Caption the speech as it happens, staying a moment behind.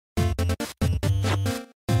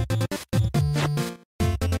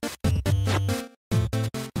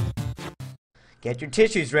Get your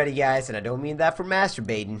tissues ready, guys, and I don't mean that for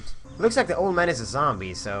masturbating. Looks like the old man is a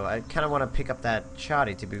zombie, so I kind of want to pick up that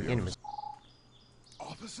shotty to begin with.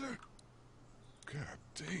 Officer? God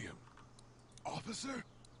damn. Officer?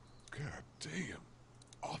 God damn.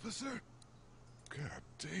 Officer? God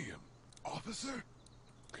damn. Officer?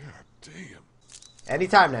 God damn.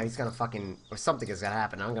 Anytime now, he's gonna fucking... or something is gonna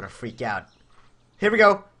happen. I'm gonna freak out. Here we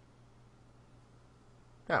go.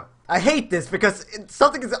 No. I hate this because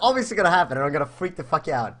something is obviously gonna happen and I'm gonna freak the fuck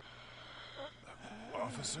out.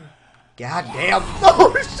 Officer? God damn.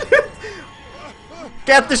 Oh, shit!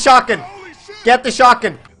 Get the shotgun! Get the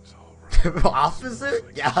shotgun! Officer?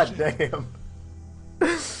 God damn. What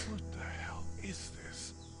the hell is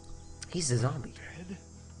this? He's a zombie. Dead?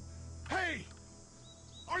 Hey!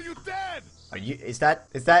 Are you dead? Are you... is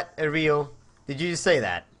that a real... did you just say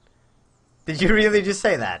that? Did you really just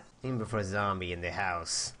say that? Even before a zombie in the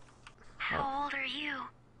house. How old are you?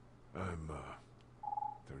 I'm,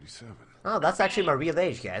 37. Oh, that's actually my real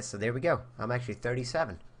age, guys. So there we go. I'm actually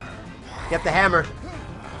 37. Get the hammer.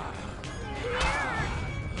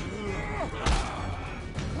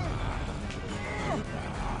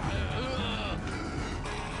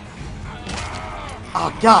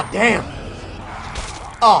 Oh, god damn.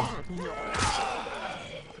 Oh.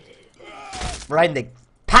 Right in the...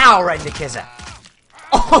 pow! Right in the kisser.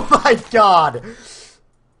 Oh my god.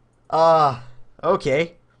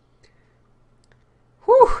 Okay.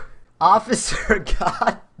 Whew. Officer,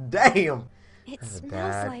 god damn. It That's smells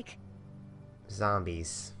bad. like...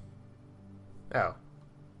 Zombies. Oh.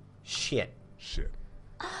 Shit. Shit.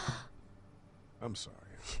 I'm sorry.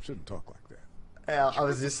 Shouldn't talk like that. Yeah, I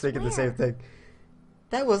was just thinking the same thing.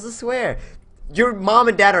 That was a swear. Your mom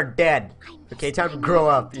and dad are dead. Okay, time to grow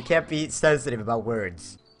up. You can't be sensitive about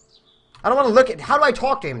words. I don't want to look at... how do I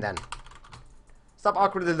talk to him then? Stop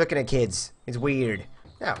awkwardly looking at kids. It's weird.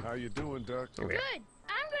 Yeah. How you doing, Doc? Good.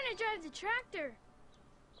 I'm gonna drive the tractor.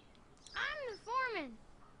 I'm the foreman.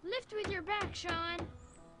 Lift with your back, Sean.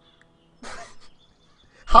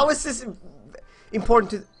 How is this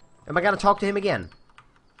important to... am I gonna talk to him again?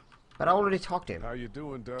 But I already talked to him. How you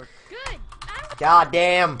doing, Doc? Good. God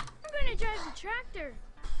damn. I'm gonna drive the tractor.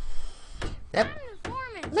 Yep. I'm the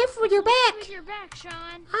foreman. Lift with your back. With your back,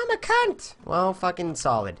 Sean. I'm a cunt. Well, fucking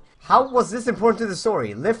solid. How was this important to the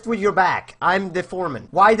story? Lift with your back. I'm the foreman.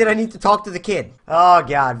 Why did I need to talk to the kid? Oh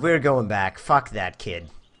god, we're going back. Fuck that kid.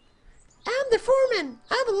 I'm the foreman.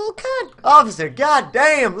 I'm a little cunt. Officer, god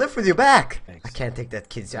damn, lift with your back. Thanks. I can't take that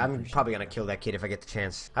kid. I'm probably gonna kill that kid if I get the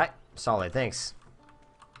chance. Alright, solid, thanks.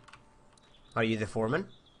 Are you the foreman?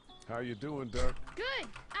 How you doing, Doc? Good.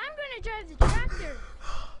 I'm gonna drive the tractor.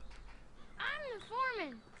 I'm the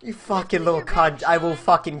foreman. You fucking little cunt. I will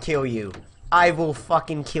fucking kill you. I will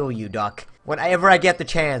fucking kill you, Duck. Whenever I get the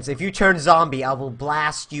chance. If you turn zombie, I will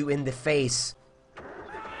blast you in the face.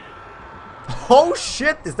 Oh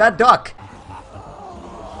shit, is that Duck?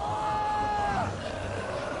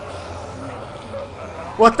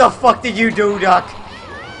 What the fuck did you do, Duck?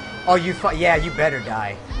 Oh, you yeah, you better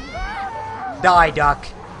die. Die, Duck.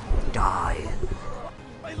 Die.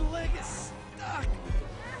 My leg is stuck.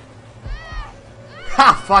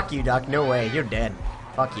 Ha! Fuck you, Duck. No way. You're dead.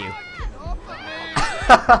 Fuck you.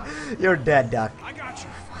 You're dead, Duck. I got you.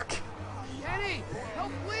 Fuck. Kenny,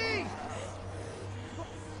 help please.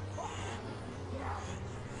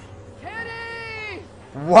 Kenny!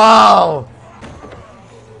 Wow!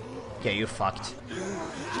 Yeah, you fucked.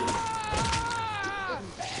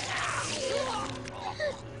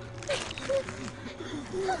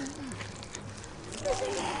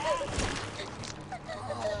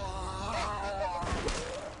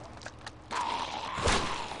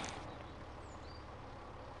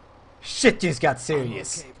 Shit just got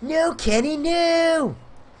serious. Okay. No, Kenny, no!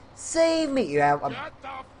 Save me! Yeah, Get the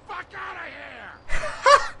fuck out of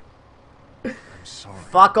here! I'm sorry.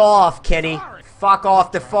 Fuck off, Kenny. Fuck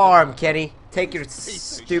off the farm, Kenny. Take your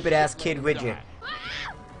stupid ass kid with you.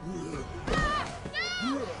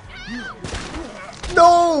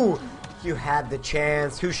 No! You had the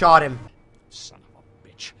chance. Who shot him? Son of a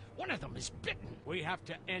bitch. One of them is bitten. We have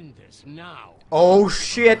to end this now. Oh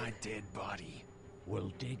shit. My dead body.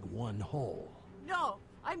 We'll dig one hole. No,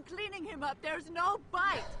 I'm cleaning him up. There's no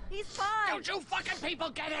bite. He's fine. Don't you fucking people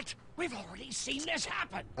get it? We've already seen this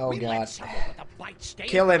happen. Oh, we God. let someone with a bite stay.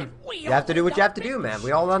 Kill him. You have to do what you have to do, man.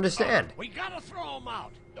 We all understand. We gotta throw him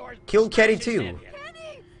out. Or Kill Kenny smash his too. head in.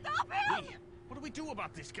 Kenny, stop him! What do we do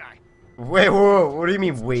about this guy? Wait, whoa, what do you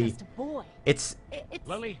mean we? Just a boy. It's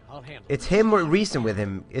Lily, I'll handle it's him or reason with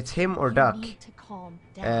him. It's him or Duck. You need to calm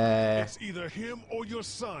down. It's either him or your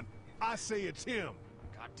son. I say it's him.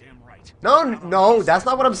 Goddamn right. No, that's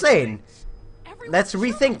not what I'm saying. let's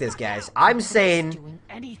rethink this, guys. I'm saying, Doing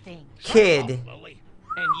anything. kid. Shut up, Lily.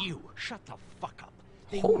 And you, shut the fuck up.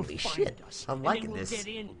 They will Holy find shit! us, I'm and liking then we'll this. get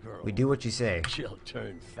in, girl. We do what you say. She'll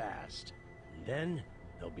turn fast. And then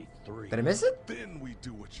there'll be 3. Did I miss it? Then we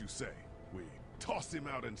do what you say. We toss him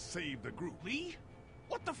out and save the group. Lee?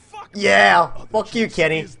 What the fuck? Yeah. Other Fuck you, choice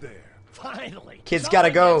Kenny. is there. Finally. Kid's gotta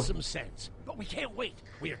Someone go. has some sense. But we can't wait.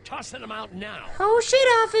 We are tossing them out now. Oh shit,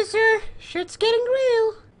 officer! Shit's getting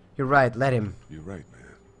real. You're right. Let him. You're right,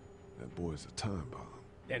 man. That boy's a time bomb.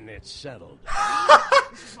 Then it's settled.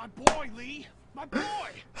 This is my boy, Lee. My boy.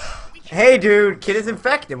 Hey, dude. Kid is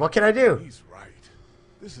infected. What can I do? He's right.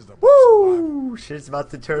 This is the Woo! Shit's about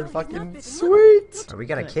to turn fucking sweet. Are we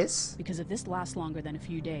gonna Good. kiss? Because if this lasts longer than a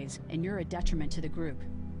few days, and you're a detriment to the group,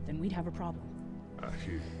 then we'd have a problem. I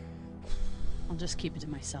hear you. I'll just keep it to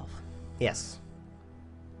myself. Yes.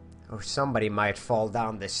 Or somebody might fall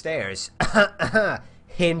down the stairs.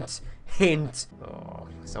 Hint, hint. Oh,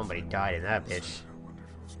 somebody died in that bitch. I wonder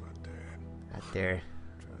if it was my dad. That there.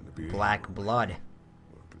 Trying to be Black blood.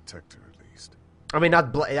 or protect her at least. I mean,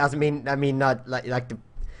 not blood. I mean, not like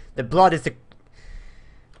the blood is the.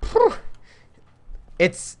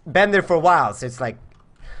 It's been there for a while, so it's like.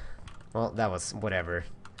 Well, that was whatever.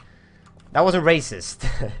 That wasn't racist.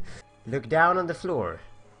 Look down on the floor.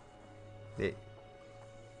 I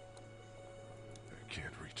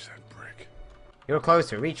can't reach that brick. You're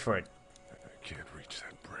closer. Reach for it. I can't reach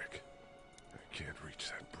that brick. I can't reach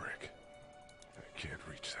that brick. I can't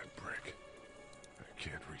reach that brick. I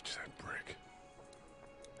can't reach that brick.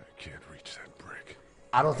 I can't reach that brick.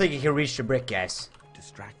 I don't think you can reach the brick, guys.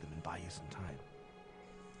 Distract them and buy you some time.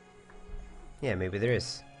 Yeah, maybe there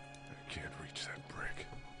is. I can't reach that brick.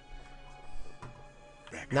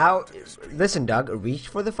 Back Now, out to the street. listen, Doug. Reach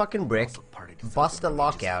for the fucking brick. Bust the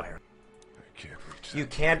lockout. I can't reach that. You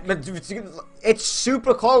can't. But it's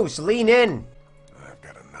super close. Lean in. I've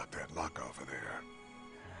got to knock that lock off of there.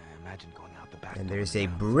 Imagine going out the back And door there's a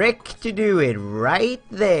now. brick to do it right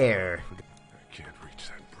there. I can't reach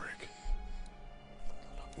that brick.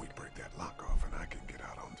 We break that lock off and I can get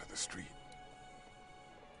out onto the street.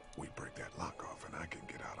 We break that lock off and I can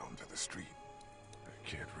get out onto the street. I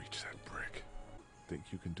can't reach that brick. Think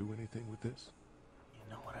you can do anything with this? You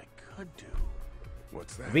know what I could do?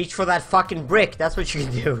 What's that? Reach for that fucking brick. That's what you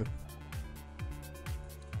can do.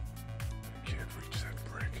 I can't reach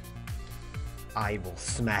that brick. I will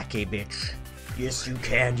smack a bitch. Yes, you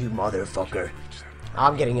can, you motherfucker. Reach that brick.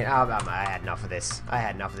 I'm getting it. I had enough of this. I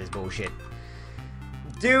had enough of this bullshit.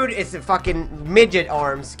 Dude, it's the fucking midget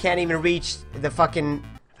arms. Can't even reach the fucking.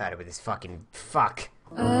 Out with this fucking fuck.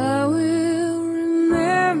 I